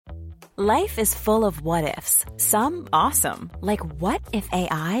Life is full of what-ifs. Some awesome, like what if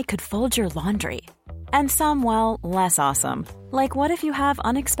AI could fold your laundry? And some, well, less awesome, like what if you have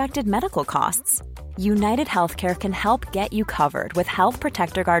unexpected medical costs? United Healthcare can help get you covered with Health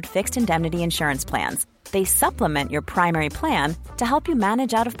Protector Guard fixed indemnity insurance plans. They supplement your primary plan to help you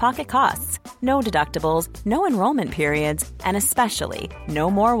manage out-of-pocket costs. No deductibles, no enrollment periods, and especially no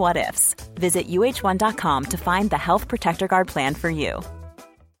more what-ifs. Visit uh1.com to find the Health Protector Guard plan for you.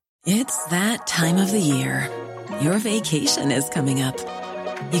 It's that time of the year. Your vacation is coming up.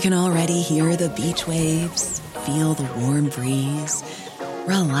 You can already hear the beach waves, feel the warm breeze,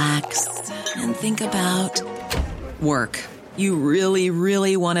 relax, and think about work. You really,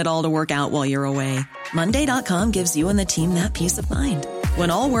 really want it all to work out while you're away. Monday.com gives you and the team that peace of mind.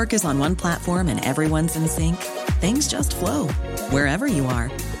 When all work is on one platform and everyone's in sync, things just flow. Wherever you are,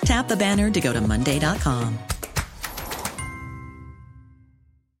 tap the banner to go to Monday.com.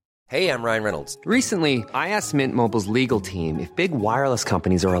 Hey, I'm Ryan Reynolds. Recently, I asked Mint Mobile's legal team if big wireless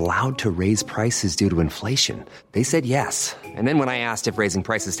companies are allowed to raise prices due to inflation. They said yes. And then when I asked if raising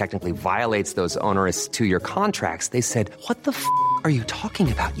prices technically violates those onerous two-year contracts, they said, "What the f*** are you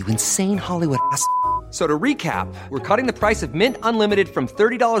talking about, you insane Hollywood ass?" So to recap, we're cutting the price of Mint Unlimited from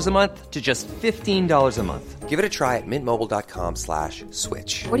 $30 a month to just $15 a month. Give it a try at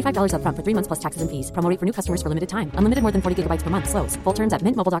mintmobile.com/switch. $45 up front for 3 months plus taxes and fees. Promo rate for new customers for limited time. Unlimited more than 40 gigabytes per month. Slows full terms at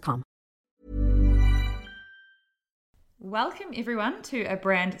mintmobile.com. Welcome everyone to a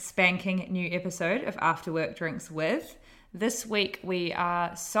brand spanking new episode of After Work Drinks With. This week we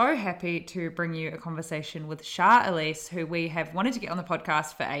are so happy to bring you a conversation with Shah Elise, who we have wanted to get on the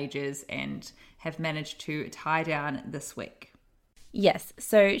podcast for ages and have managed to tie down this week. Yes,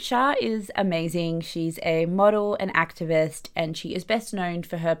 so Shah is amazing. She's a model and activist, and she is best known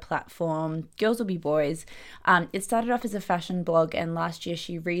for her platform, Girls Will Be Boys. It started off as a fashion blog, and last year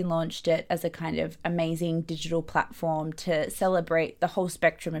she relaunched it as a kind of amazing digital platform to celebrate the whole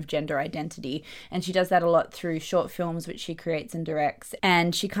spectrum of gender identity. And she does that a lot through short films, which she creates and directs.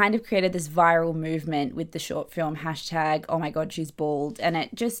 And she kind of created this viral movement with the short film hashtag, "Oh my God, she's bald." And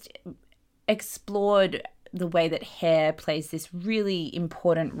it just explored the way that hair plays this really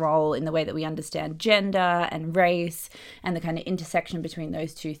important role in the way that we understand gender and race and the kind of intersection between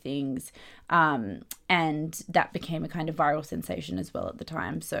those two things. And that became a kind of viral sensation as well at the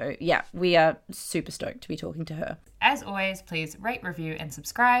time. So yeah, we are super stoked to be talking to her. As always, please rate, review, and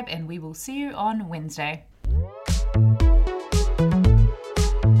subscribe, and we will see you on Wednesday.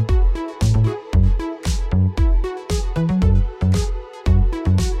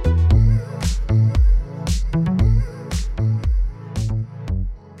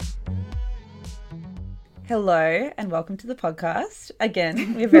 Hello and welcome to the podcast.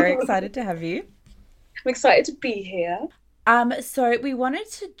 Again, we're very excited to have you. I'm excited to be here. So we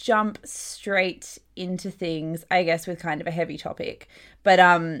wanted to jump straight into things, I guess, with kind of a heavy topic. But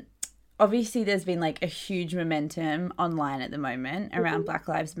obviously there's been like a huge momentum online at the moment around Black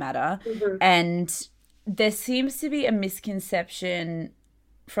Lives Matter. And there seems to be a misconception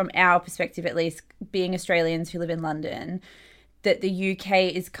from our perspective, at least being Australians who live in London, that the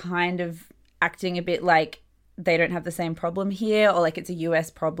UK is kind of acting a bit like they don't have the same problem here, or like it's a US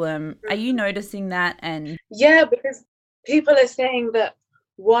problem. Are you noticing that? And yeah, because people are saying that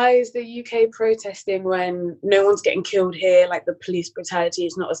why is the UK protesting when no one's getting killed here? Like the police brutality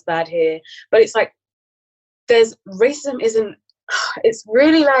is not as bad here. But it's like racism it's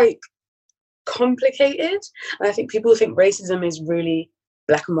really like complicated. And I think people think racism is really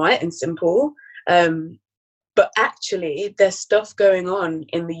black and white and simple. But actually, there's stuff going on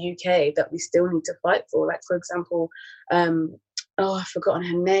in the UK that we still need to fight for. Like, for example, I've forgotten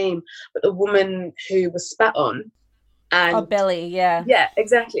her name, but the woman who was spat on. And Belly, yeah. Yeah,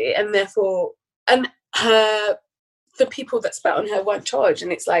 exactly. And therefore, the people that spat on her weren't charged.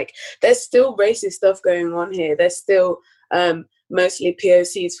 And it's like, there's still racist stuff going on here. There's still mostly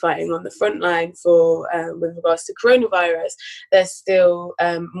POCs fighting on the front line for with regards to coronavirus. There's still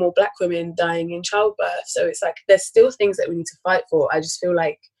more Black women dying in childbirth. So it's like there's still things that we need to fight for. I just feel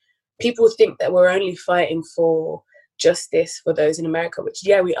like people think that we're only fighting for justice for those in America, which,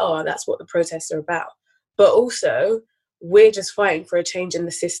 yeah, we are. That's what the protests are about. But also, we're just fighting for a change in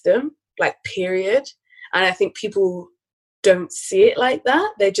the system, like, period. And I think people don't see it like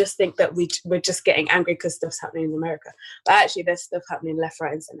that. They just think that we're just getting angry because stuff's happening in America. But actually there's stuff happening left,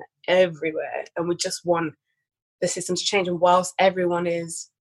 right and centre everywhere. And we just want the system to change. And whilst everyone is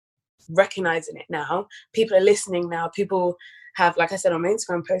recognising it now, people are listening now, people have, like I said on my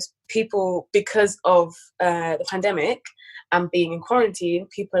Instagram post, people, because of the pandemic and being in quarantine,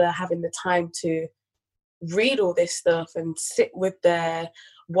 people are having the time to read all this stuff and sit with their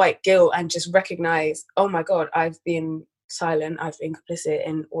white guilt and just recognize, oh my God, I've been silent, I've been complicit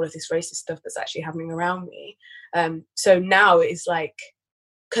in all of this racist stuff that's actually happening around me. So now it's like,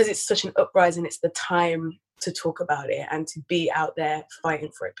 because it's such an uprising, it's the time to talk about it and to be out there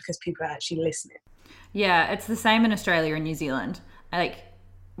fighting for it because people are actually listening. Yeah, it's the same in Australia and New Zealand. Like,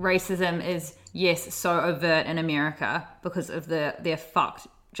 racism is, yes, so overt in America because of their fucked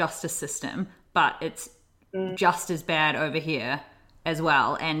justice system, but it's just as bad over here as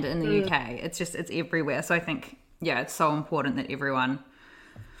well, and in the UK. It's everywhere. So I think, yeah, it's so important that everyone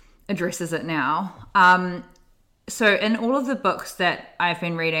addresses it now. So in all of the books that I've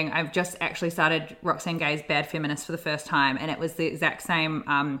been reading, I've just actually started Roxane Gay's Bad Feminist for the first time, and it was the exact same,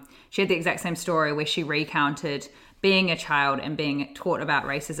 she had the exact same story where she recounted being a child and being taught about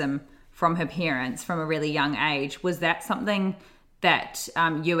racism from her parents from a really young age. Was that something that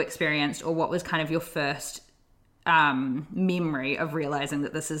you experienced, or what was kind of your first memory of realizing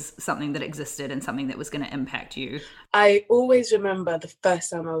that this is something that existed and something that was going to impact you? I always remember the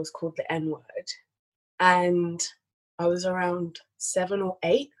first time I was called the N-word, and I was around 7 or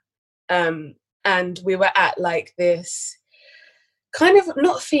 8, and we were at like this kind of,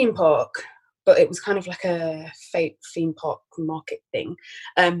 not theme park, but it was kind of like a fake theme park market thing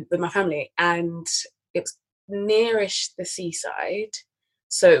with my family, and it was nearish the seaside,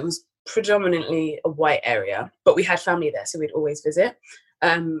 so it was predominantly a white area, but we had family there, so we'd always visit.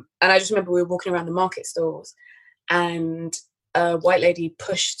 And I just remember we were walking around the market stalls, and a white lady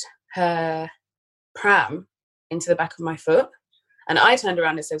pushed her pram into the back of my foot, and I turned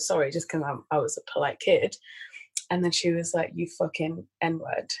around and said sorry, just because I was a polite kid. And then she was like, "You fucking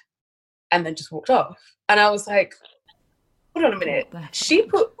N-word," and then just walked off. And I was like, hold on a minute. She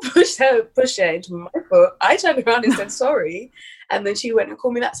pushed her into my foot. I turned around and said sorry, and then she went and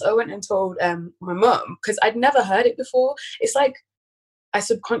called me that. So I went and told my mum, because I'd never heard it before. It's like I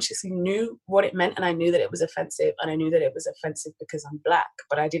subconsciously knew what it meant, and I knew that it was offensive, and I knew that it was offensive because I'm black,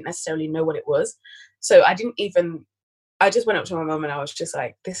 but I didn't necessarily know what it was. So I just went up to my mum and I was just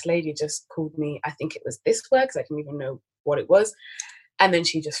like, this lady just called me, I think it was this word, because I didn't even know what it was. And then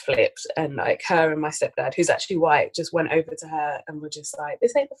she just flipped, and like her and my stepdad, who's actually white, just went over to her and were just like,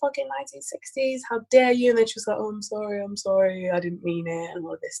 this ain't the fucking 1960s, how dare you? And then she was like, oh, I'm sorry, I didn't mean it, and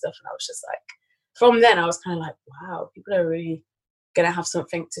all of this stuff. And I was just like, from then I was kind of like, wow, people are really gonna have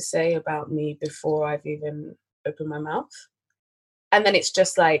something to say about me before I've even opened my mouth. And then it's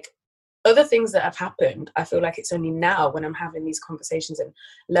just like other things that have happened. I feel like it's only now when I'm having these conversations and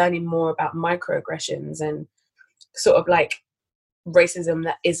learning more about microaggressions and sort of like racism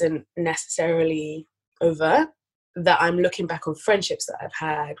that isn't necessarily overt, that I'm looking back on friendships that I've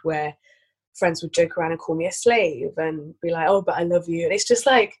had where friends would joke around and call me a slave and be like, oh, but I love you. And it's just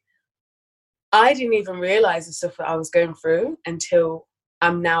like, I didn't even realize the stuff that I was going through until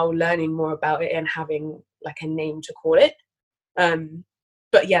I'm now learning more about it and having like a name to call it.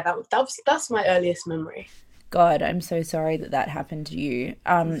 But yeah, that's my earliest memory. God, I'm so sorry that happened to you.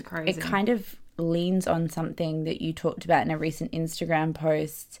 That's crazy. It kind of leans on something that you talked about in a recent Instagram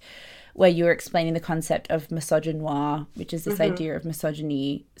post where you were explaining the concept of misogynoir, which is this idea of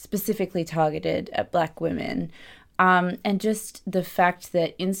misogyny specifically targeted at Black women. And just the fact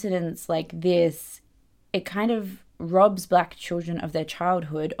that incidents like this, it kind of robs Black children of their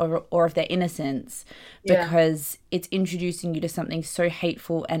childhood or of their innocence, because it's introducing you to something so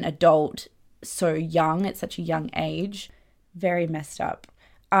hateful and adult so young, at such a young age. Very messed up.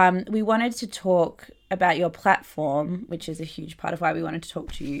 We wanted to talk about your platform, which is a huge part of why we wanted to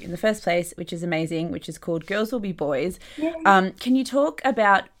talk to you in the first place, which is amazing, which is called Girls Will Be Boys. Can you talk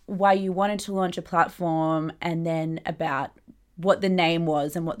about why you wanted to launch a platform, and then about what the name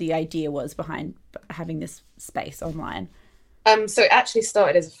was and what the idea was behind having this space online? So it actually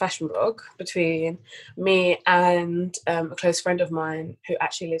started as a fashion blog between me and a close friend of mine who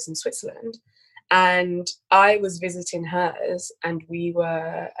actually lives in Switzerland. And I was visiting hers, and we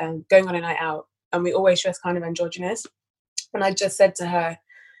were going on a night out, and we always dress kind of androgynous. And I just said to her,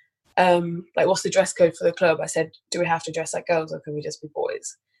 like, what's the dress code for the club? I said, do we have to dress like girls, or can we just be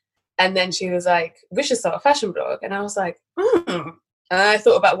boys? And then she was like, we should start a fashion blog. And I was like, And I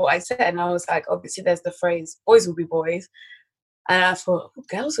thought about what I said, and I was like, obviously there's the phrase, boys will be boys. And I thought,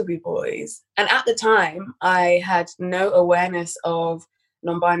 girls will be boys. And at the time, I had no awareness of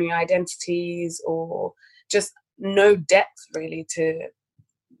non-binary identities, or just no depth really to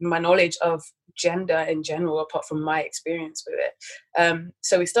my knowledge of gender in general, apart from my experience with it.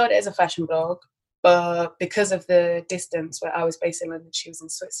 So we started as a fashion blog, but because of the distance, where I was based in London, she was in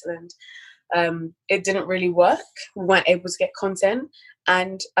Switzerland, it didn't really work. We weren't able to get content.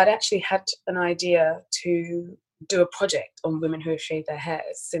 And I'd actually had an idea to do a project on women who have shaved their hair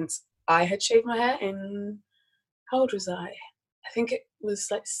since I had shaved my hair in, how old was I? I think it was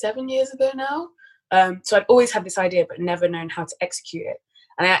like 7 years ago now. So I'd always had this idea, but never known how to execute it.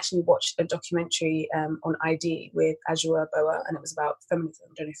 And I actually watched a documentary on ID with Ajua Boa, and it was about feminism.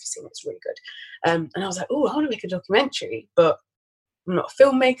 I don't know if you've seen it, it's really good. And I was like, oh, I want to make a documentary, but I'm not a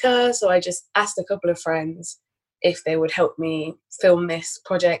filmmaker. So I just asked a couple of friends if they would help me film this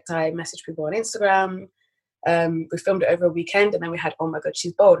project. I messaged people on Instagram. We filmed it over a weekend, and then we had Oh My God,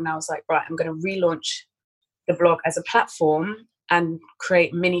 She's Bold. And I was like, right, I'm going to relaunch the blog as a platform and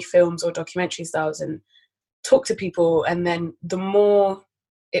create mini films or documentary styles and talk to people. And then the more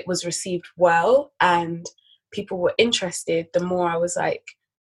it was received well and people were interested, the more I was like,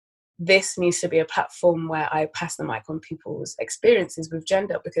 this needs to be a platform where I pass the mic on people's experiences with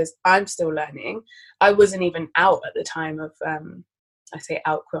gender, because I'm still learning. I wasn't even out at the time of, I say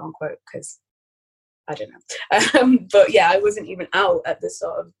out, quote unquote, because I don't know. But yeah, I wasn't even out at the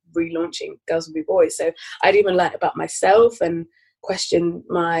sort of relaunching Girls Will Be Boys. So I'd even learned about myself and questioned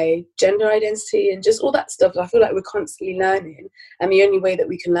my gender identity and just all that stuff. I feel like we're constantly learning. And the only way that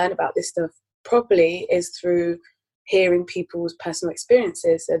we can learn about this stuff properly is through hearing people's personal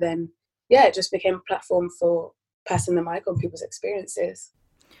experiences. So then, yeah, it just became a platform for passing the mic on people's experiences.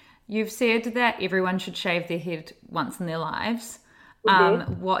 You've said that everyone should shave their head once in their lives.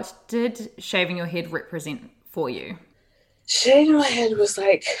 What did shaving your head represent for you? Shaving my head was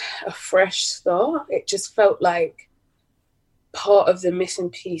like a fresh start. It just felt like part of the missing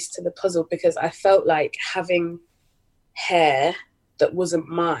piece to the puzzle, because I felt like having hair that wasn't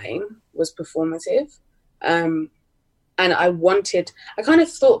mine was performative. And I kind of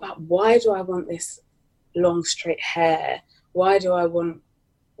thought about, why do I want this long straight hair? I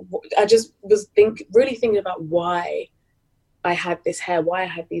just was really thinking about why I had this hair, why I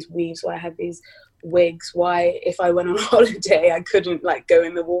had these weaves, why I had these wigs, why if I went on holiday I couldn't like go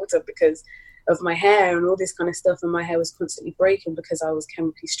in the water because of my hair and all this kind of stuff, and my hair was constantly breaking because I was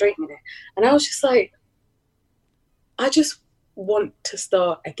chemically straightening it. And I was just like, I just want to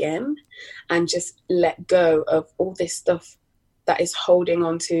start again and just let go of all this stuff that is holding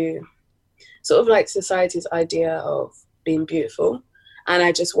on to sort of like society's idea of being beautiful. And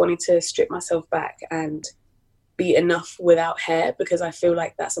I just wanted to strip myself back and be enough without hair, because I feel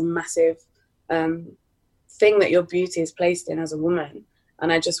like that's a massive thing that your beauty is placed in as a woman.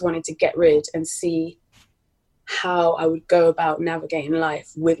 And I just wanted to get rid and see how I would go about navigating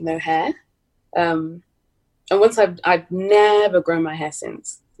life with no hair. And once I've never grown my hair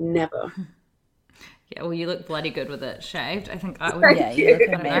since, never. Yeah, well, you look bloody good with it shaved. I think I would. Yeah, you look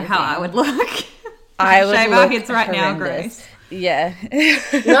amazing. I don't know how I would look. I would shave look our heads right horrendous. now, Grace. Yeah.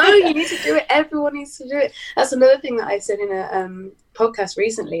 No, you need to do it. Everyone needs to do it. That's another thing that I said in a podcast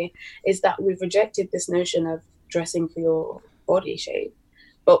recently, is that we've rejected this notion of dressing for your body shape.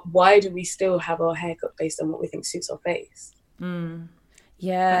 But why do we still have our haircut based on what we think suits our face?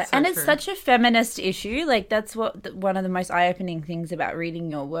 Yeah, so and it's true. such a feminist issue. Like, that's what one of the most eye-opening things about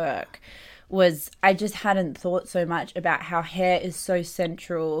reading your work was. I just hadn't thought so much about how hair is so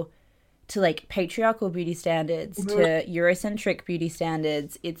central to like patriarchal beauty standards, to Eurocentric beauty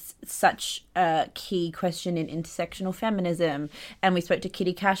standards. It's such a key question in intersectional feminism. And we spoke to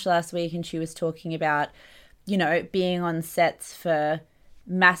Kitty Cash last week, and she was talking about, you know, being on sets for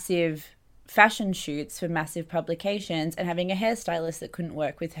massive fashion shoots for massive publications and having a hairstylist that couldn't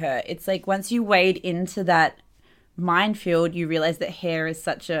work with her. It's like, once you wade into that minefield, you realize that hair is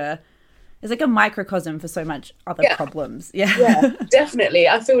it's like a microcosm for so much other problems. Yeah, definitely.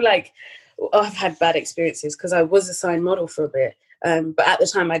 I feel like I've had bad experiences because I was a sign model for a bit. But at the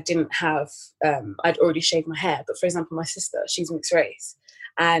time I didn't have, I'd already shaved my hair. But for example, my sister, she's mixed race.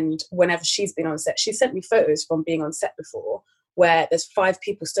 And whenever she's been on set, she sent me photos from being on set before where there's 5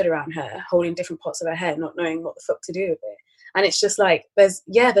 people stood around her holding different parts of her hair, not knowing what the fuck to do with it. And it's just like, there's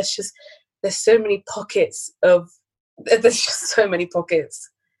so many pockets.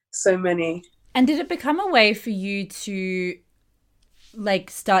 So many. And did it become a way for you to like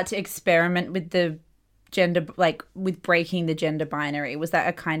start to experiment with the gender, like with breaking the gender binary? Was that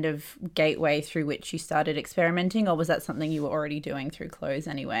a kind of gateway through which you started experimenting, or was that something you were already doing through clothes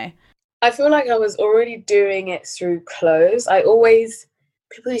anyway? I feel like I was already doing it through clothes.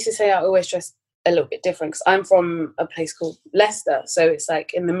 People used to say I always dress a little bit different because I'm from a place called Leicester. So it's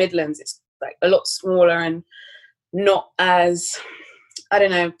like in the Midlands, it's like a lot smaller and not as, I don't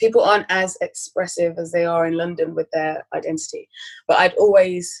know, people aren't as expressive as they are in London with their identity. But I'd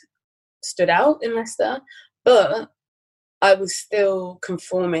always stood out in Leicester, but I was still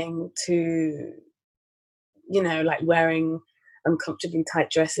conforming to, you know, like wearing uncomfortably tight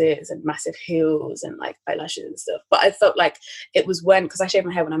dresses and massive heels and like eyelashes and stuff. But I felt like it was because I shaved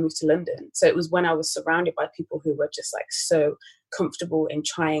my hair when I moved to London. So it was when I was surrounded by people who were just like so comfortable in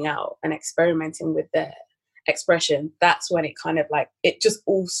trying out and experimenting with their expression. That's when it kind of like, it just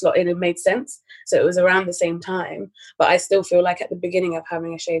all slotted and made sense. So it was around the same time. But I still feel like at the beginning of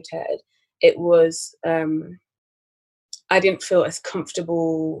having a shaved head, it was, I didn't feel as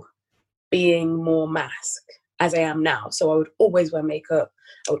comfortable being more mask as I am now. So I would always wear makeup.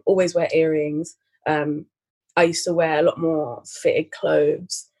 I would always wear earrings. I used to wear a lot more fitted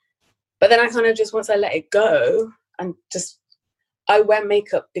clothes. But then I kind of just, once I let it go and just, I wear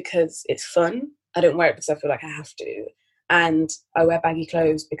makeup because it's fun. I don't wear it because I feel like I have to. And I wear baggy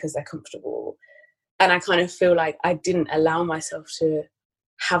clothes because they're comfortable. And I kind of feel like I didn't allow myself to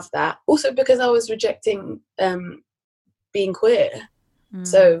have that. Also because I was rejecting being queer.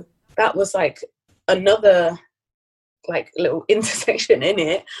 So that was like another like little intersection in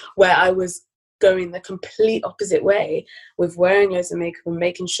it where I was going the complete opposite way with wearing loads of makeup and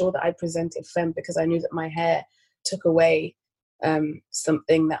making sure that I presented femme because I knew that my hair took away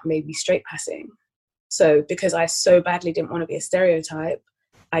something that made me straight passing. So because I so badly didn't want to be a stereotype,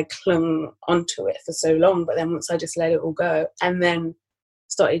 I clung onto it for so long. But then once I just let it all go and then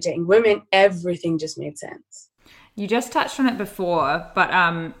started dating women, everything just made sense. You just touched on it before,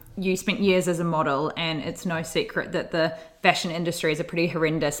 but you spent years as a model, and it's no secret that the fashion industry is a pretty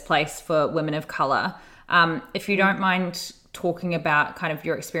horrendous place for women of colour. If you don't mind talking about kind of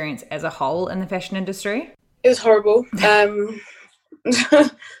your experience as a whole in the fashion industry. It was horrible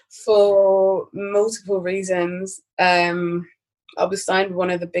for multiple reasons. I was signed with one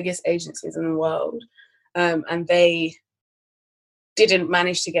of the biggest agencies in the world, and they didn't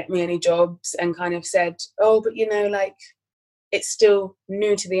manage to get me any jobs and kind of said, oh, but you know, like, it's still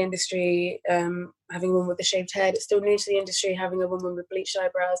new to the industry, having a woman with a shaved head. It's still new to the industry, having a woman with bleached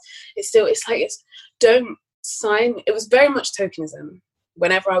eyebrows. Don't sign. It was very much tokenism.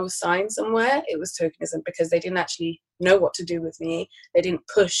 Whenever I was signed somewhere, it was tokenism because they didn't actually know what to do with me. They didn't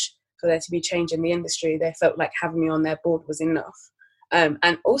push for there to be change in the industry. They felt like having me on their board was enough.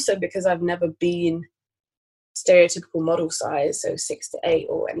 And also because I've never been stereotypical model size, so 6 to 8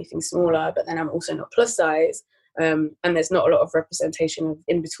 or anything smaller, but then I'm also not plus size, and there's not a lot of representation of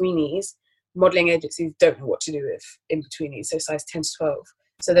in-betweenies. Modelling agencies don't know what to do with in-betweenies, so size 10 to 12.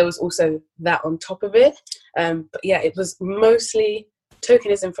 So there was also that on top of it. But yeah, it was mostly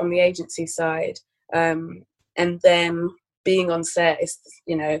tokenism from the agency side. And then being on set is,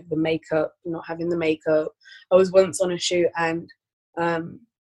 you know, the makeup, not having the makeup. I was once on a shoot and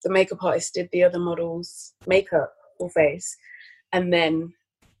the makeup artist did the other model's makeup or face and then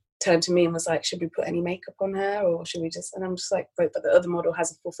turned to me and was like, should we put any makeup on her or should we just, and I'm just like, but the other model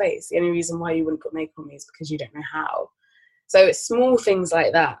has a full face. The only reason why you wouldn't put makeup on me is because you don't know how. So it's small things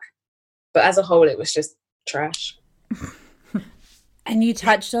like that. But as a whole, it was just trash. And you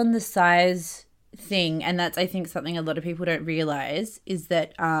touched on the size thing, and that's, I think, something a lot of people don't realize is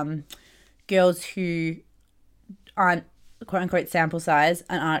that girls who aren't quote-unquote sample size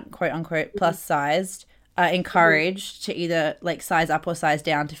and aren't quote-unquote plus sized are encouraged to either like size up or size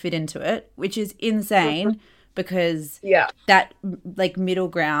down to fit into it, which is insane because that like middle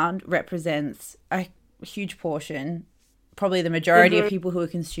ground represents a huge portion, probably the majority of people who are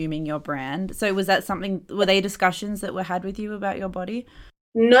consuming your brand. So was that something, were they discussions that were had with you about your body?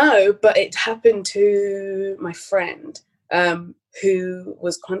 No, but it happened to my friend who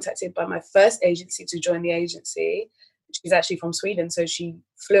was contacted by my first agency to join the agency. She's actually from Sweden, so she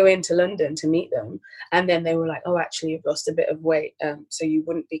flew into London to meet them. And then they were like, oh, actually, you've lost a bit of weight, so you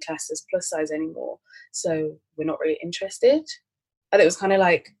wouldn't be classed as plus size anymore. So we're not really interested. And it was kind of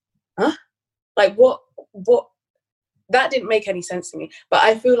like, huh? Like, what? That didn't make any sense to me. But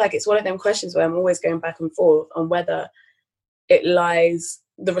I feel like it's one of them questions where I'm always going back and forth on whether it lies,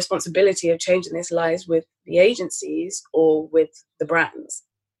 the responsibility of changing this lies with the agencies or with the brands.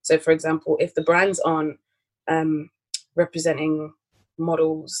 So, for example, if the brands aren't representing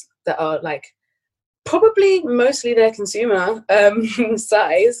models that are like probably mostly their consumer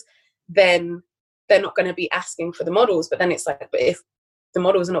size, then they're not going to be asking for the models. But then it's like, but if the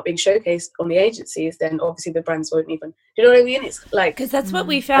models are not being showcased on the agencies, then obviously the brands won't even, you know what I mean? It's like, because that's what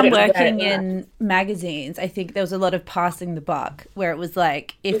we found working in magazines. I think there was a lot of passing the buck where it was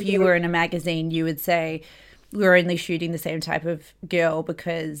like, if you were in a magazine, you would say, we're only shooting the same type of girl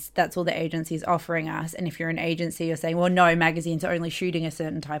because that's all the agency's offering us. And if you're an agency, you're saying, well, no, magazines are only shooting a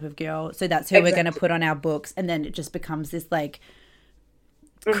certain type of girl, so that's who we're going to put on our books. And then it just becomes this like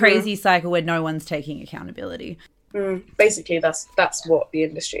crazy cycle where no one's taking accountability. Basically, that's what the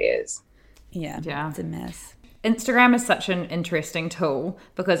industry is. Yeah, it's a mess. Instagram is such an interesting tool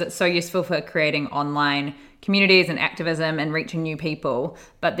because it's so useful for creating online communities and activism and reaching new people.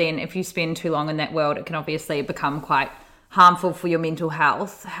 But then if you spend too long in that world, it can obviously become quite harmful for your mental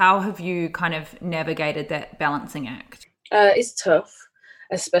health. How have you kind of navigated that balancing act? It's tough,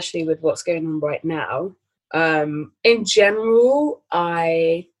 especially with what's going on right now. In general,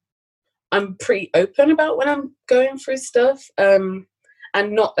 I'm pretty open about when I'm going through stuff, and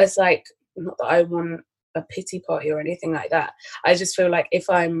not as like, not that I want a pity party or anything like that. I just feel like if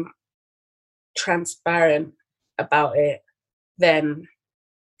I'm transparent about it, then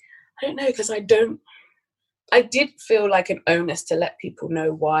I don't know, because I did feel like an onus to let people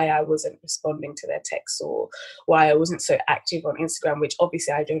know why I wasn't responding to their texts or why I wasn't so active on Instagram, which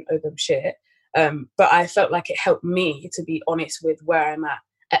obviously I don't owe them shit. But I felt like it helped me to be honest with where I'm at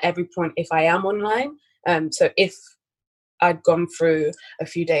every point if I am online. So if I'd gone through a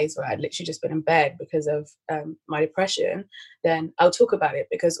few days where I'd literally just been in bed because of my depression, then I'll talk about it,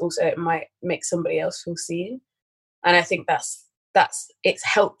 because also it might make somebody else feel seen. And I think that's it's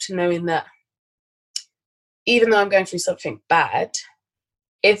helped knowing that even though I'm going through something bad,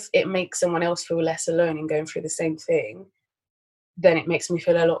 if it makes someone else feel less alone in going through the same thing, then it makes me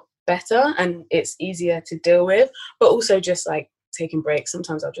feel a lot better and it's easier to deal with. But also just like taking breaks.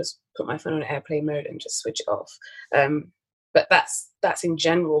 Sometimes I'll just put my phone on airplane mode and just switch it off. But that's in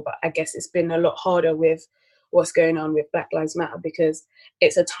general. But I guess it's been a lot harder with what's going on with Black Lives Matter, because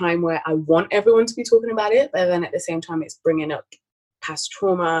it's a time where I want everyone to be talking about it, but then at the same time it's bringing up past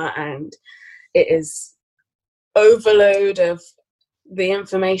trauma, and it is overload of the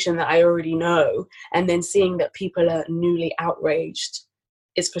information that I already know, and then seeing that people are newly outraged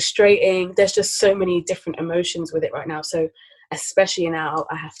is frustrating. There's just so many different emotions with it right now. So especially now,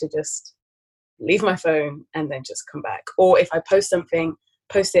 I have to just leave my phone and then just come back. Or if I post something,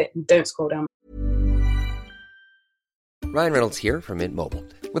 post it and don't scroll down. Ryan Reynolds here from Mint Mobile.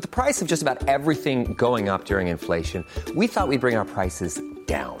 With the price of just about everything going up during inflation, we thought we'd bring our prices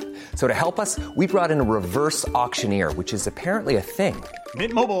down. So to help us, we brought in a reverse auctioneer, which is apparently a thing.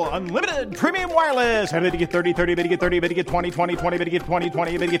 Mint Mobile Unlimited Premium Wireless. How to get 30, 30, bit to get 30, bit to get 20, 20, 20, bit to get 20,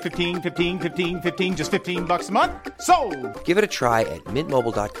 20, bit to get 15, 15, 15, 15, just $15 a month? Sold! Give it a try at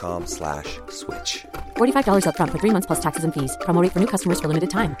mintmobile.com/switch. $45 up front for 3 months plus taxes and fees. Promo rate for new customers for limited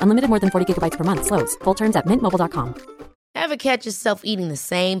time. Unlimited more than 40 gigabytes per month. Slows full terms at mintmobile.com. Ever catch yourself eating the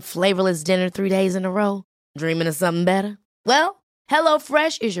same flavorless dinner 3 days in a row? Dreaming of something better? Well,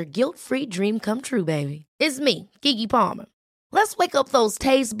 HelloFresh is your guilt-free dream come true, baby. It's me, Keke Palmer. Let's wake up those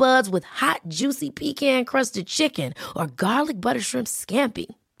taste buds with hot, juicy pecan-crusted chicken or garlic butter shrimp scampi.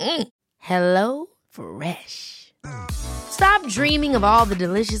 Hello Fresh. Stop dreaming of all the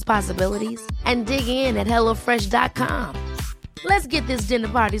delicious possibilities and dig in at HelloFresh.com. Let's get this dinner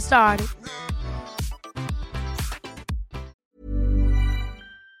party started.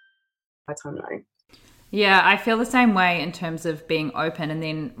 Timeline. Yeah, I feel the same way in terms of being open and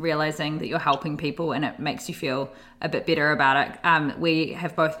then realizing that you're helping people and it makes you feel a bit better about it. We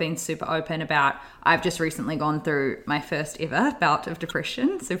have both been super open about, I've just recently gone through my first ever bout of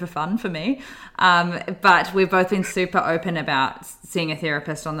depression, super fun for me. But we've both been super open about seeing a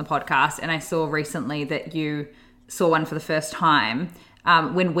therapist on the podcast. And I saw recently that you saw one for the first time.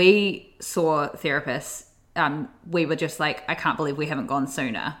 When we saw therapists, we were just like, I can't believe we haven't gone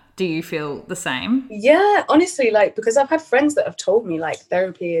sooner. Do you feel the same? Yeah, honestly, like, because I've had friends that have told me like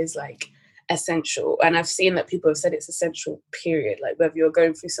therapy is like essential, and I've seen that people have said it's essential, period, like whether you're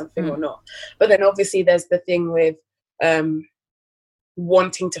going through something or not. But then obviously there's the thing with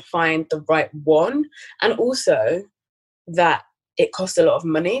wanting to find the right one, and also that it costs a lot of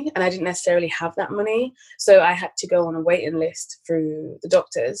money, and I didn't necessarily have that money, so I had to go on a waiting list through the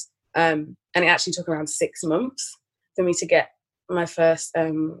doctors, and it actually took around 6 months for me to get my first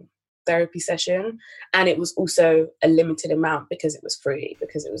therapy session, and it was also a limited amount because it was free,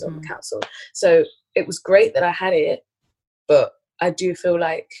 because it was on the council. So it was great that I had it, but I do feel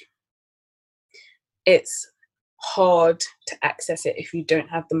like it's hard to access it if you don't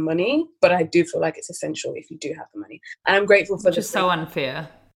have the money, but I do feel like it's essential if you do have the money, and I'm grateful for Which is so unfair.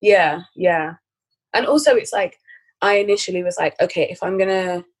 Yeah And also it's like, I initially was like, okay, if I'm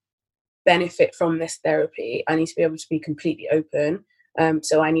gonna benefit from this therapy, I need to be able to be completely open,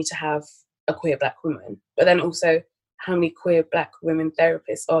 so I need to have a queer Black woman. But then also, how many queer Black women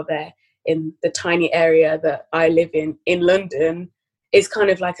therapists are there in the tiny area that I live in London? It's kind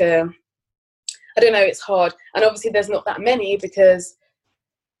of like I don't know, it's hard. And obviously there's not that many because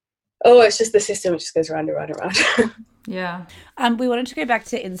it's just the system, it just goes round and round and round. Yeah. We wanted to go back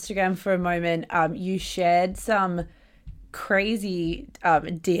to Instagram for a moment. You shared some crazy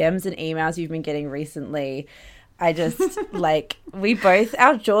DMs and emails you've been getting recently. I just like,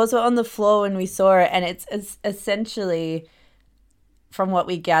 our jaws were on the floor when we saw it, and it's essentially, from what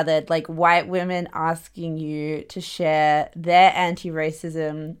we gathered, like white women asking you to share their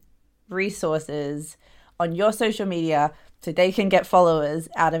anti-racism resources on your social media so they can get followers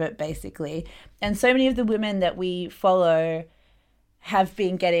out of it, basically. And so many of the women that we follow have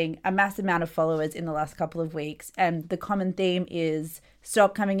been getting a massive amount of followers in the last couple of weeks. And the common theme is,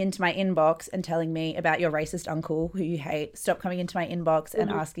 stop coming into my inbox and telling me about your racist uncle who you hate. Stop coming into my inbox and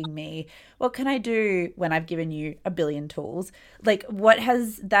asking me, what can I do when I've given you a billion tools? Like, what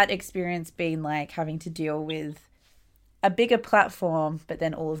has that experience been like, having to deal with a bigger platform, but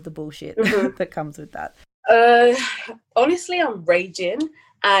then all of the bullshit that comes with that? Honestly, I'm raging,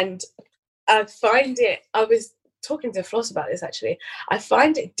 and I was talking to Floss about this actually. I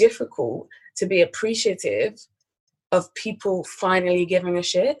find it difficult to be appreciative of people finally giving a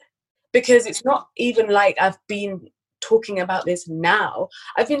shit, because it's not even like I've been talking about this now.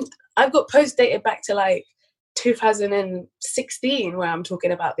 I've got posts dated back to like 2016 where I'm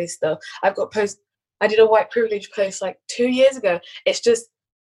talking about this stuff. I've got posts, I did a white privilege post like 2 years ago. It's just,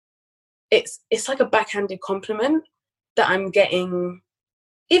 it's like a backhanded compliment that I'm getting,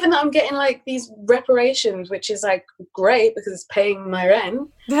 even though I'm getting like these reparations, which is like great because it's paying my rent.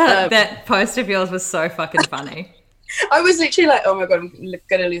 That post of yours was so fucking funny. I was literally like, oh my God, I'm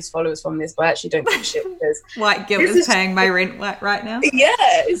going to lose followers from this, but I actually don't give a shit because white guilt is paying my rent right now. Yeah,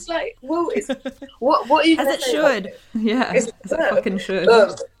 it's like, well, it's what are you? As it should. Yeah, as it fucking should.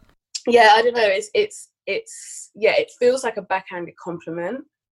 Yeah, I don't know. It's yeah, it feels like a backhanded compliment.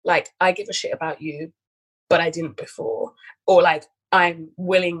 Like, I give a shit about you, but I didn't before, or like, I'm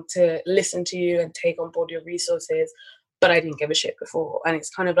willing to listen to you and take on board your resources, but I didn't give a shit before. And it's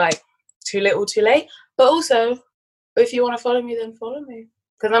kind of like too little, too late. But also, if you want to follow me, then follow me.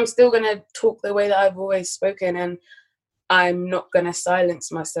 Because I'm still going to talk the way that I've always spoken, and I'm not going to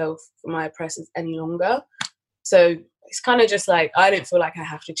silence myself for my oppressors any longer. So it's kind of just like, I don't feel like I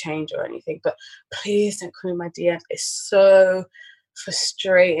have to change or anything, but please don't call me my DM. It's so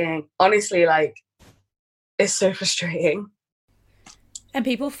frustrating. Honestly, like, it's so frustrating. And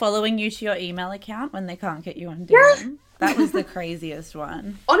people following you to your email account when they can't get you on DM. Yeah. That was the craziest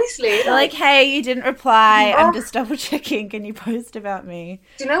one. Honestly. They're like, hey, you didn't reply. I'm just double checking. Can you post about me?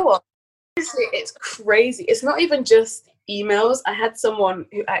 Do you know what? Honestly, it's crazy. It's not even just emails. I had someone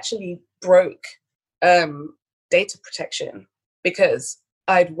who actually broke data protection because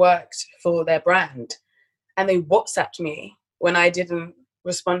I'd worked for their brand, and they WhatsApped me when I didn't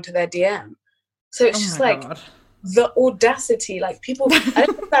respond to their DM. So it's just like, God, the audacity. Like, people, I don't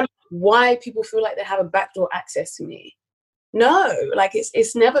understand why people feel like they have a backdoor access to me. No, like,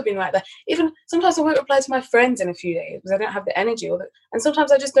 it's never been like that. Even sometimes I won't reply to my friends in a few days because I don't have the energy, and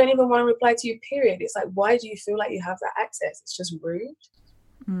sometimes I just don't even want to reply to you, period. It's like, why do you feel like you have that access? It's just rude.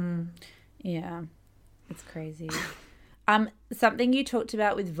 Yeah, it's crazy. Something you talked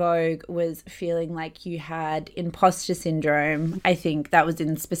about with Vogue was feeling like you had imposter syndrome. I think that was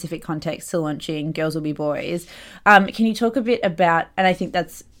in specific context to launching Girls Will Be Boys. Can you talk a bit about, and I think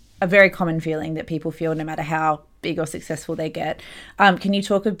that's a very common feeling that people feel no matter how big or successful they get. Can you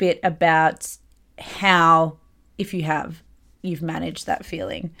talk a bit about how, if you've managed that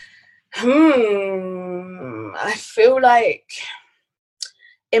feeling? I feel like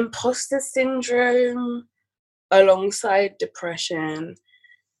imposter syndrome alongside depression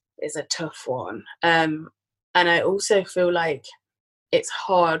is a tough one. And I also feel like it's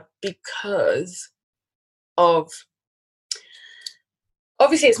hard because of,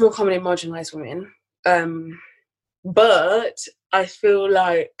 obviously it's more common in marginalised women. But I feel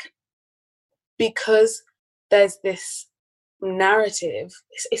like because there's this narrative,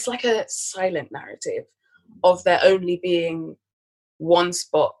 it's like a silent narrative of there only being one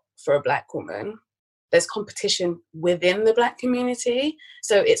spot for a Black woman. There's competition within the Black community.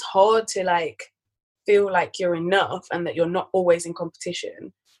 So it's hard to like feel like you're enough and that you're not always in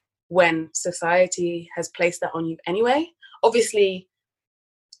competition when society has placed that on you anyway. Obviously,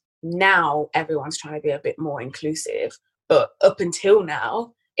 now everyone's trying to be a bit more inclusive, but up until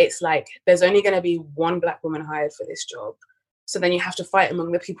now, it's like there's only going to be one Black woman hired for this job. So then you have to fight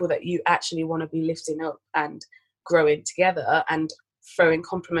among the people that you actually want to be lifting up and growing together and throwing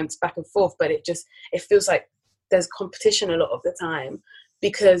compliments back and forth. But it feels like there's competition a lot of the time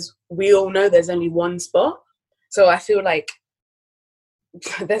because we all know there's only one spot. So I feel like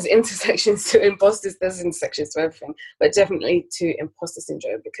there's intersections to imposters, there's intersections to everything, but definitely to imposter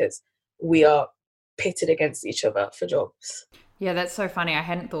syndrome because we are pitted against each other for jobs. Yeah, that's so funny. I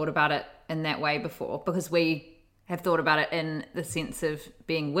hadn't thought about it in that way before because we have thought about it in the sense of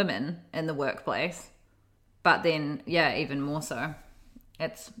being women in the workplace, but then even more so.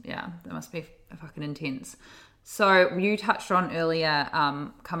 It's that must be fucking intense. So you touched on earlier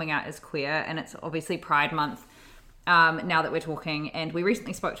coming out as queer, and it's obviously Pride Month now that we're talking, and we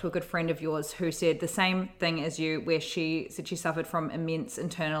recently spoke to a good friend of yours who said the same thing as you, where she said she suffered from immense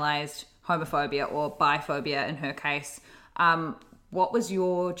internalized homophobia or biphobia in her case. What was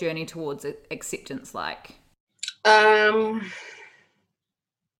your journey towards acceptance like?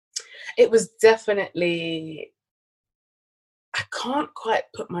 It was definitely, I can't quite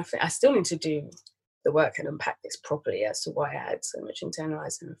put my finger, I still need to do the work and unpack this properly as to why I had so much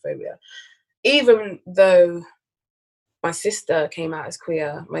internalized homophobia. Even though my sister came out as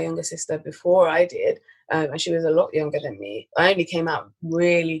queer, my younger sister, before I did, and she was a lot younger than me. I only came out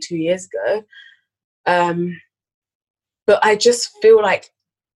really 2 years ago. But I just feel like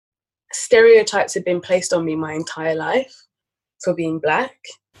stereotypes have been placed on me my entire life for being Black.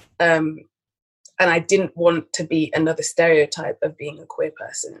 And I didn't want to be another stereotype of being a queer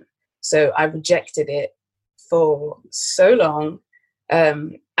person. So I rejected it for so long.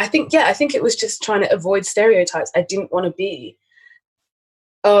 I think it was just trying to avoid stereotypes. I didn't want to be,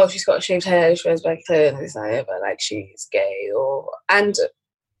 oh, she's got shaved hair, she wears black clothes, it's not ever like she's gay, and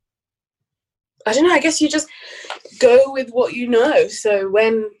I don't know, I guess you just go with what you know. So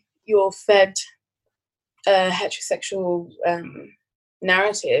when you're fed a heterosexual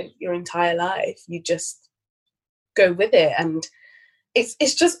narrative your entire life, you just go with it. And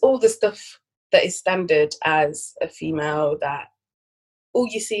it's just all the stuff that is standard as a female, that all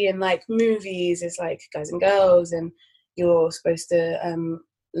you see in like movies is like guys and girls, and you're supposed to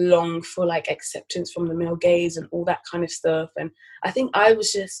long for like acceptance from the male gaze and all that kind of stuff. And I think I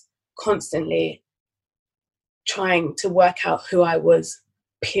was just constantly trying to work out who I was,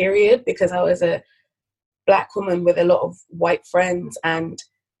 period, because I was a Black woman with a lot of white friends, and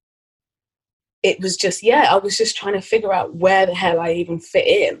it was just, I was just trying to figure out where the hell I even fit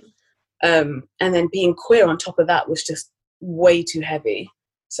in. And then being queer on top of that was just way too heavy.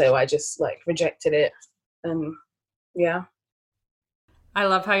 So I just like rejected it. And I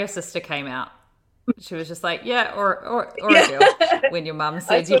love how your sister came out. She was just like, or a girl. When your mum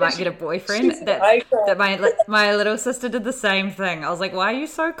said you might get a boyfriend, that my little sister did the same thing. I was like, why are you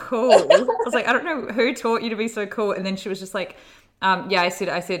so cool? I was like, I don't know who taught you to be so cool. And then she was just like, I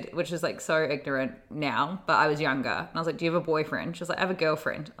said, which is like so ignorant now, but I was younger. And I was like, do you have a boyfriend? She was like, I have a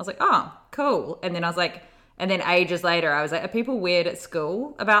girlfriend. I was like, oh, cool. And then I was like, and then ages later, I was like, are people weird at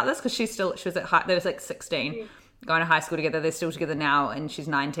school about this? Because she was at high, they was like 16, going to high school together. They're still together now, and she's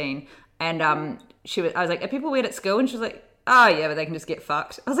 19. And I was like, are people weird at school? And she was like, oh yeah, but they can just get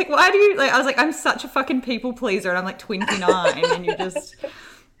fucked. I was like, why do you, like, I was like, I'm such a fucking people pleaser, and I'm like 29, and you just,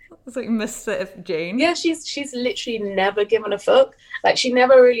 it's like Mr. Jane. Yeah, she's literally never given a fuck. Like, she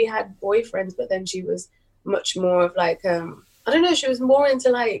never really had boyfriends, but then she was much more of like, I don't know, she was more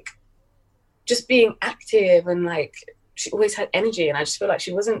into like just being active, and like she always had energy. And I just feel like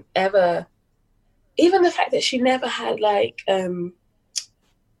she wasn't ever, even the fact that she never had like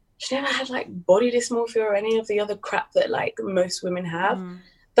body dysmorphia or any of the other crap that like most women have.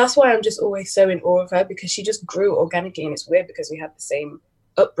 That's why I'm just always so in awe of her, because she just grew organically. And it's weird because we had the same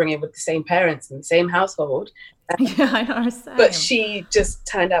upbringing with the same parents and the same household. I know. Same. But she just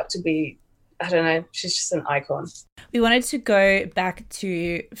turned out to be, I don't know, she's just an icon. We wanted to go back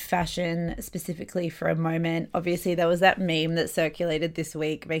to fashion specifically for a moment. Obviously, there was that meme that circulated this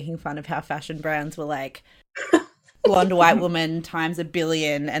week making fun of how fashion brands were like blonde white woman times a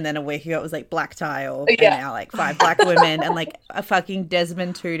billion, and then a week ago it was like black tile, and now like 5 black women, and like a fucking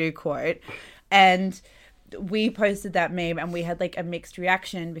Desmond Tutu quote. And we posted that meme, and we had like a mixed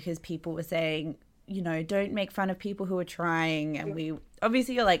reaction, because people were saying, you know, don't make fun of people who are trying. And we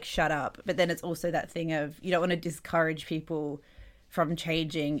obviously, you're like, shut up. But then it's also that thing of, you don't want to discourage people from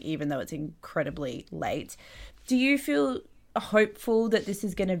changing, even though it's incredibly late. Do you feel hopeful that this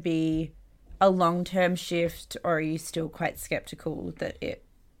is going to be a long-term shift, or are you still quite skeptical that it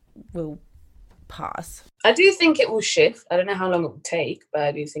will pass? I do think it will shift. I don't know how long it will take, but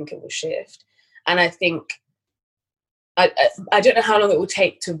I do think it will shift. And I think I don't know how long it will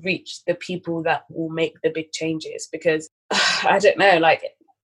take to reach the people that will make the big changes, because I don't know, like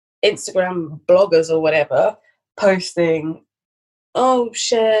Instagram bloggers or whatever posting,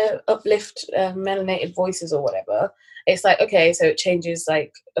 share, uplift melanated voices or whatever. It's like, okay, so it changes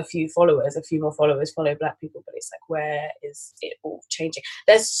like a few more followers follow Black people, but it's like, where is it all changing?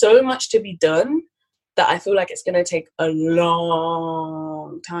 There's so much to be done that I feel like it's going to take a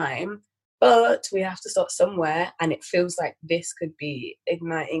long time. But we have to start somewhere, and it feels like this could be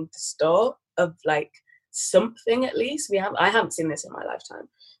igniting the start of like something at least. I haven't seen this in my lifetime.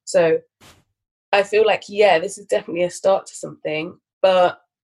 So I feel like, yeah, this is definitely a start to something. But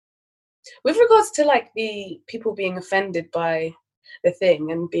with regards to like the people being offended by the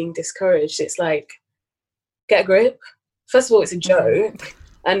thing and being discouraged, it's like, get a grip. First of all, it's a joke.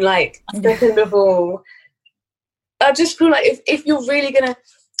 And like, second of all, I just feel like if you're really gonna,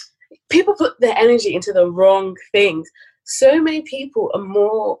 people put their energy into the wrong things. So many people are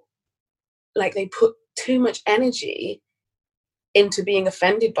more like, they put too much energy into being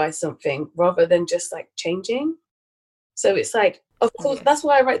offended by something rather than just like changing. So it's like, of course, that's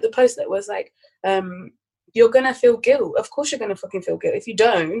why I wrote the post that was like, you're gonna feel guilt. Of course you're gonna fucking feel guilt. If you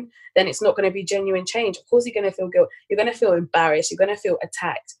don't, then it's not gonna be genuine change. Of course you're gonna feel guilt. You're gonna feel embarrassed. You're gonna feel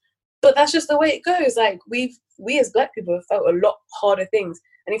attacked. But that's just the way it goes. Like we as Black people have felt a lot harder things.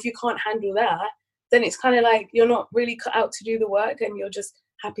 And if you can't handle that, then it's kind of like you're not really cut out to do the work and you're just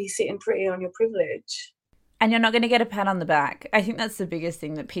happy sitting pretty on your privilege. And you're not going to get a pat on the back. I think that's the biggest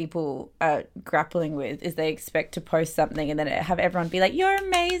thing that people are grappling with, is they expect to post something and then have everyone be like, you're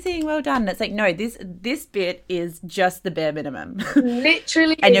amazing, well done. And it's like, no, this bit is just the bare minimum.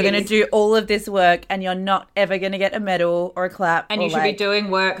 Literally. And you're going to do all of this work and you're not ever going to get a medal or a clap. And you should be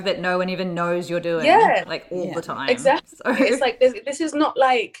doing work that no one even knows you're doing. Like all the time. Exactly. So it's like, this is not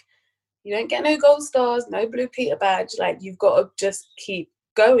like, you don't get no gold stars, no Blue Peter badge. Like you've got to just keep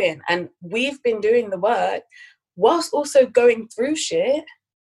going. And we've been doing the work whilst also going through shit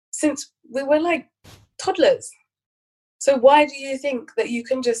since we were like toddlers. So why do you think that you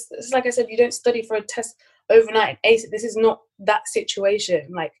can just, it's like I said, you don't study for a test overnight and ace it? This is not that situation.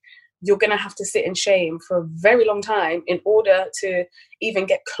 Like you're going to have to sit in shame for a very long time in order to even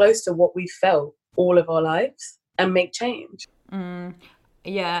get close to what we felt all of our lives and make change.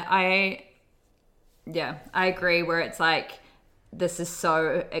 Yeah, I agree, where it's like, this is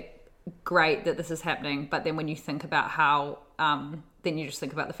so great that this is happening, but then when you think about how then you just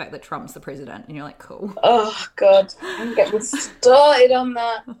think about the fact that Trump's the president and you're like, cool. Oh god, I'm getting started on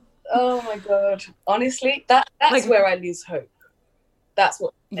that. Oh my god, honestly, that's like, where I lose hope. That's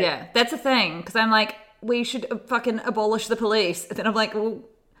what that's the thing, because I'm like, we should fucking abolish the police, and then I'm like, well,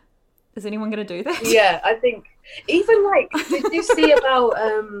 is anyone gonna do that? Yeah, I think even like, did you see about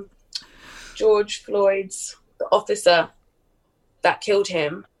George Floyd's, the officer that killed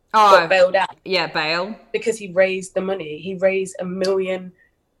him, got bailed out? Yeah, bail. Because he raised the money. He raised $1 million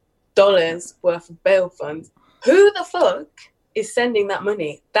worth of bail funds. Who the fuck is sending that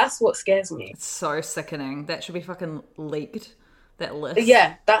money? That's what scares me. It's so sickening. That should be fucking leaked, that list.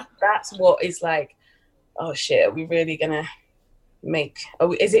 Yeah, that's what is like, oh shit, are we really gonna make,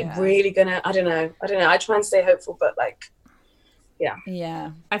 is it really gonna, I don't know. I try and stay hopeful, but like,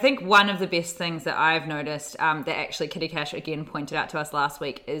 yeah. I think one of the best things that I've noticed that actually Kitty Cash again pointed out to us last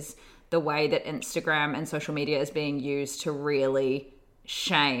week is the way that Instagram and social media is being used to really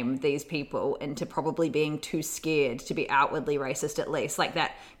shame these people into probably being too scared to be outwardly racist, at least. Like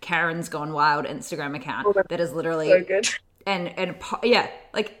that Karen's Gone Wild Instagram account that is literally so good. And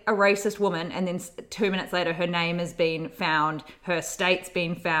like a racist woman, and then 2 minutes later her name has been found, her state's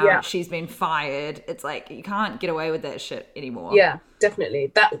been found, she's been fired. It's like, you can't get away with that shit anymore. Yeah,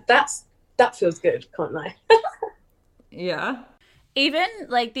 definitely. That feels good, can't lie. Yeah. Even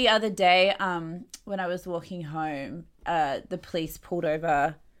like the other day, when I was walking home, the police pulled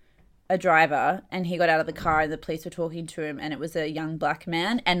over a driver and he got out of the car and the police were talking to him, and it was a young Black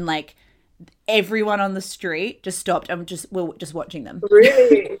man, and like everyone on the street just stopped and we're just watching them.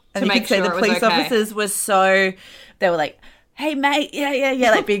 Really? And you could say the police officers were so, they were like, hey mate, yeah,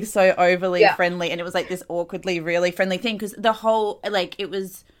 like being so overly friendly, and it was like this awkwardly really friendly thing, because the whole, like, it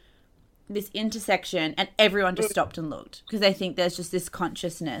was this intersection and everyone just stopped and looked, because I think there's just this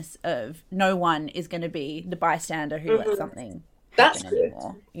consciousness of no one is going to be the bystander who lets something happen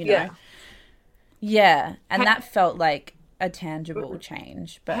anymore, you know? Yeah, and that felt like a tangible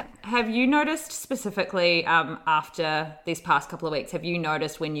change. But have you noticed specifically after these past couple of weeks, have you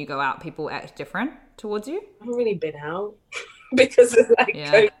noticed when you go out people act different towards you? I haven't really been out because of like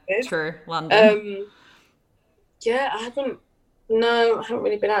COVID. True, London. I haven't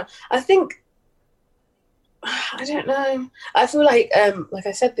really been out. I think, I don't know, I feel like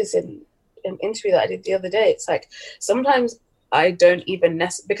I said this in an interview that I did the other day, it's like sometimes I don't even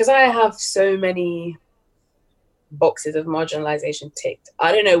because I have so many boxes of marginalization ticked,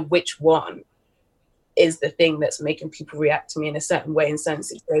 I don't know which one is the thing that's making people react to me in a certain way in certain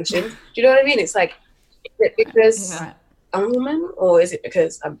situations. Do you know what I mean? It's like, is it because I'm a woman, or is it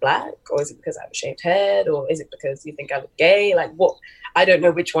because I'm Black, or is it because I have a shaved head, or is it because you think I look gay? Like, what? I don't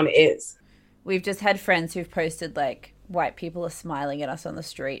know which one it is. We've just had friends who've posted like white people are smiling at us on the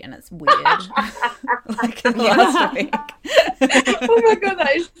street and it's weird. Like last week. Oh my God,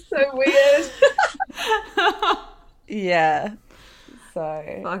 that is so weird. Yeah.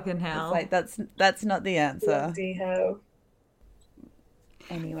 So fucking hell. It's like that's not the answer. Bloody hell.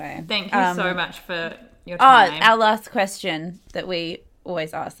 Anyway. Thank you so much for your time. Our last question that we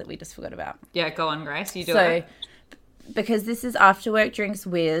always ask that we just forgot about. Yeah, go on, Grace. You do it. Because this is After Work Drinks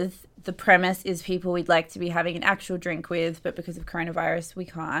With, the premise is people we'd like to be having an actual drink with, but because of coronavirus, we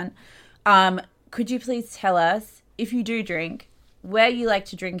can't. Could you please tell us, if you do drink, where you like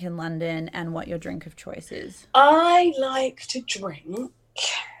to drink in London and what your drink of choice is? I like to drink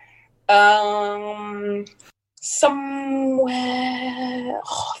somewhere.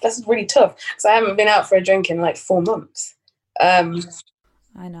 Oh, that's really tough because I haven't been out for a drink in like 4 months. I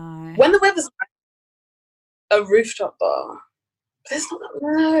know. When the weather's a rooftop bar, there's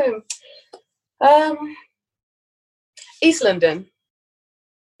not East London,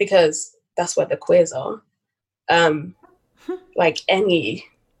 because that's where the queers are. Like any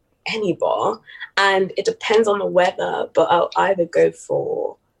bar, and it depends on the weather, but I'll either go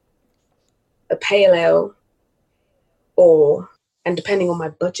for a pale ale and depending on my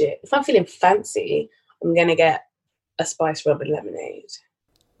budget, if I'm feeling fancy, I'm gonna get a spice rum and lemonade.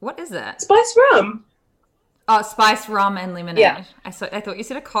 What is that? Spice rum. Oh, spice rum and lemonade. Yeah. I thought you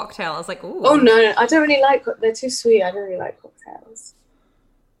said a cocktail. I was like, ooh. Oh no, I don't really like. They're too sweet. I don't really like cocktails.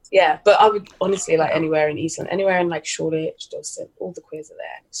 Yeah, but I would honestly like anywhere in Eastland, anywhere in like Shoreditch, Dorset, all the queers are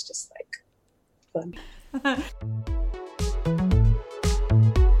there. And it's just like fun.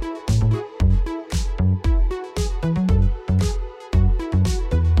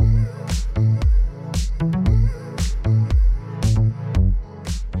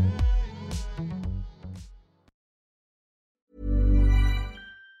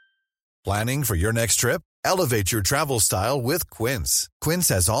 Planning for your next trip? Elevate your travel style with Quince. Quince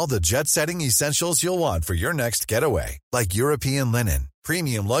has all the jet-setting essentials you'll want for your next getaway, like European linen,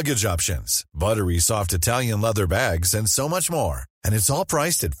 premium luggage options, buttery soft Italian leather bags, and so much more. And it's all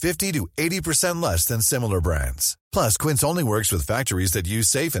priced at 50 to 80% less than similar brands. Plus, Quince only works with factories that use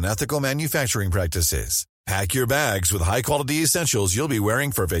safe and ethical manufacturing practices. Pack your bags with high-quality essentials you'll be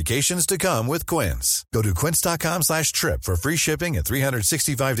wearing for vacations to come with Quince. Go to quince.com/trip for free shipping and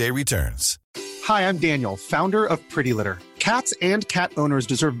 365-day returns. Hi, I'm Daniel, founder of Pretty Litter. Cats and cat owners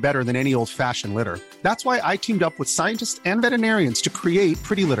deserve better than any old-fashioned litter. That's why I teamed up with scientists and veterinarians to create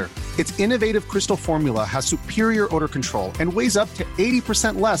Pretty Litter. Its innovative crystal formula has superior odor control and weighs up to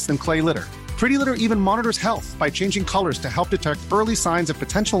 80% less than clay litter. Pretty Litter even monitors health by changing colors to help detect early signs of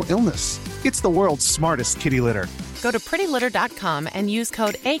potential illness. It's the world's smartest kitty litter. Go to prettylitter.com and use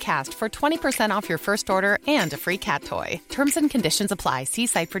code ACAST for 20% off your first order and a free cat toy. Terms and conditions apply. See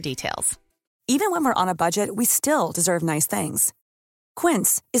site for details. Even when we're on a budget, we still deserve nice things.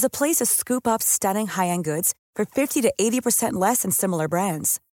 Quince is a place to scoop up stunning high-end goods for 50 to 80% less than similar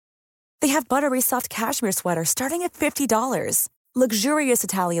brands. They have buttery soft cashmere sweaters starting at $50, luxurious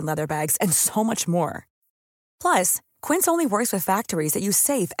Italian leather bags, and so much more. Plus, Quince only works with factories that use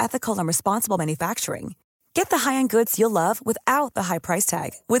safe, ethical, and responsible manufacturing. Get the high-end goods you'll love without the high price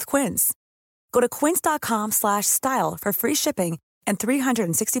tag with Quince. Go to quince.com/style for free shipping and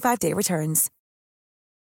 365-day returns.